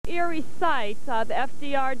eerie sight. The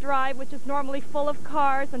FDR Drive, which is normally full of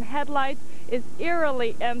cars and headlights, is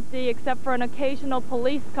eerily empty except for an occasional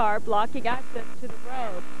police car blocking access to the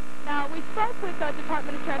road. Now, we spoke with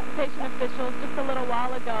Department of Transportation officials just a little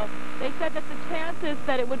while ago. They said that the chances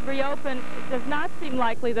that it would reopen, it does not seem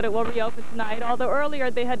likely that it will reopen tonight, although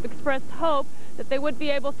earlier they had expressed hope that they would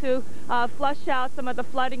be able to flush out some of the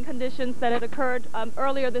flooding conditions that had occurred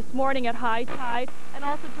earlier this morning at high tide, and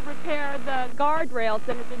also to repair the guardrails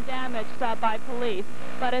that had been damaged by police.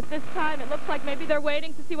 But at this time, it looks like maybe they're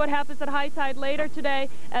waiting to see what happens at high tide later today.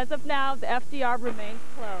 As of now, the FDR remains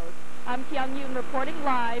closed. I'm Kyung Yoon reporting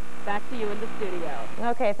live. Back to you in the studio.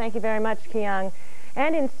 Okay, thank you very much, Kyung.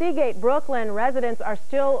 And in Seagate, Brooklyn, residents are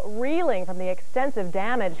still reeling from the extensive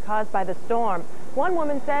damage caused by the storm. One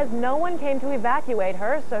woman says no one came to evacuate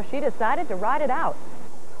her, so she decided to ride it out.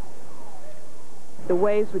 The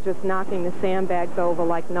waves were just knocking the sandbags over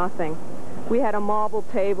like nothing. We had a marble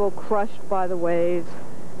table crushed by the waves,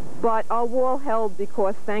 but our wall held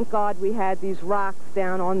because, thank God, we had these rocks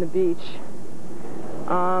down on the beach.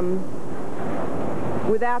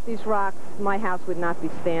 Without these rocks, my house would not be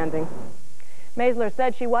standing. Maisler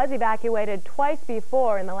said she was evacuated twice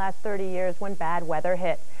before in the last 30 years when bad weather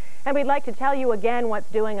hit. And we'd like to tell you again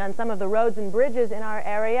what's doing on some of the roads and bridges in our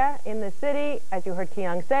area. In the city, as you heard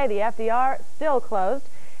Kyung say, the FDR still closed,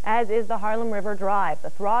 as is the Harlem River Drive. The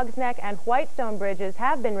Throgs Neck and Whitestone bridges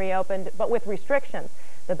have been reopened, but with restrictions.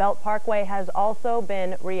 The Belt Parkway has also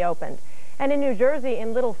been reopened. And in New Jersey,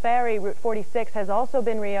 in Little Ferry, Route 46 has also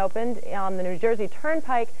been reopened. On the New Jersey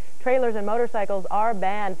Turnpike, trailers and motorcycles are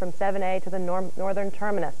banned from 7A to the northern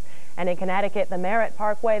terminus. And in Connecticut, the Merritt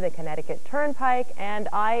Parkway, the Connecticut Turnpike, and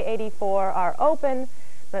I-84 are open,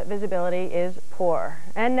 but visibility is poor.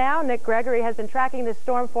 And now Nick Gregory has been tracking this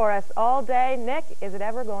storm for us all day. Nick, is it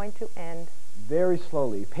ever going to end? Very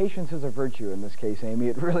slowly. Patience is a virtue in this case, Amy.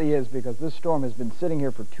 It really is, because this storm has been sitting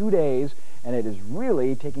here for 2 days, and it is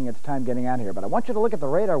really taking its time getting out here. But I want you to look at the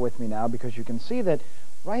radar with me now, because you can see that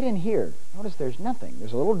right in here, notice there's nothing.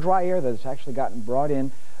 There's a little dry air that's actually gotten brought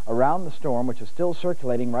in around the storm, which is still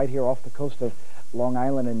circulating right here off the coast of Long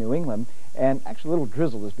Island and New England. And actually a little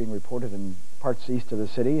drizzle is being reported in parts east of the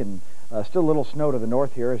city, and still a little snow to the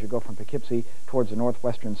north here as you go from Poughkeepsie towards the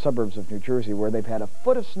northwestern suburbs of New Jersey, where they've had a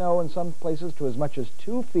foot of snow in some places to as much as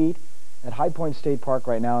 2 feet at High Point State Park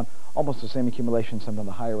right now, and almost the same accumulation some of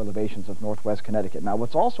the higher elevations of northwest Connecticut. Now,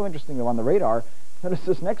 what's also interesting, though, on the radar, notice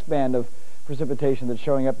this next band of precipitation that's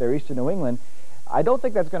showing up there east of New England. I don't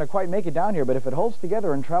think that's going to quite make it down here, but if it holds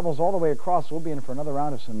together and travels all the way across, we'll be in for another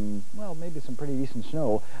round of some, well, maybe some pretty decent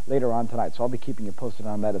snow later on tonight. So I'll be keeping you posted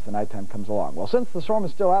on that as the nighttime comes along. Well, since the storm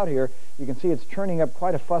is still out here, you can see it's churning up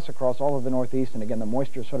quite a fuss across all of the Northeast, and again, the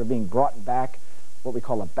moisture is sort of being brought back, what we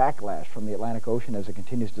call a backlash from the Atlantic Ocean as it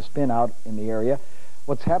continues to spin out in the area.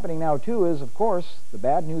 What's happening now, too, is, of course, the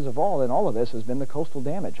bad news of all in all of this has been the coastal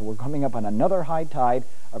damage. We're coming up on another high tide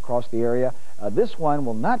across the area. This one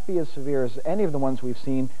will not be as severe as any of the ones we've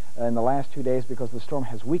seen in the last 2 days, because the storm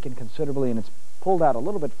has weakened considerably and it's pulled out a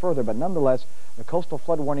little bit further, but nonetheless, the coastal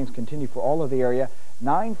flood warnings continue for all of the area.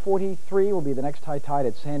 9:43 will be the next high tide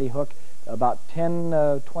at Sandy Hook, about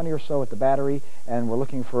 10:20 or so at the Battery, and we're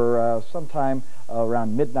looking for sometime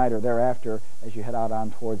around midnight or thereafter as you head out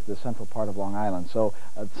on towards the central part of Long Island. So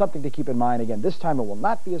something to keep in mind. Again, this time it will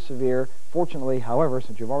not be as severe. Fortunately, however,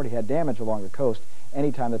 since you've already had damage along the coast,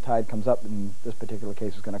 anytime the tide comes up in this particular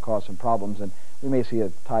case is going to cause some problems, and we may see a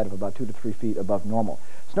tide of about 2 to 3 feet above normal.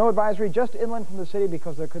 Snow advisory just inland from the city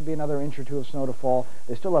because there could be another inch or two of snow to fall.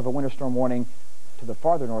 They still have a winter storm warning to the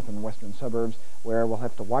farther north and western suburbs, where we'll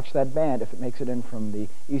have to watch that band if it makes it in from the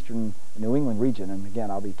eastern New England region. And again,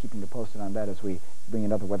 I'll be keeping you posted on that as we bring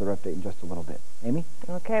another weather update in just a little bit. Amy?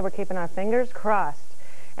 Okay, we're keeping our fingers crossed.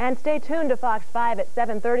 And stay tuned to Fox 5 at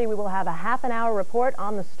 7:30. We will have a half-an-hour report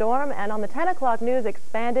on the storm, and on the 10 o'clock news,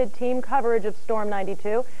 expanded team coverage of Storm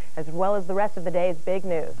 92, as well as the rest of the day's big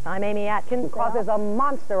news. I'm Amy Atkins. Causes a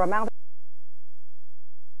monster amount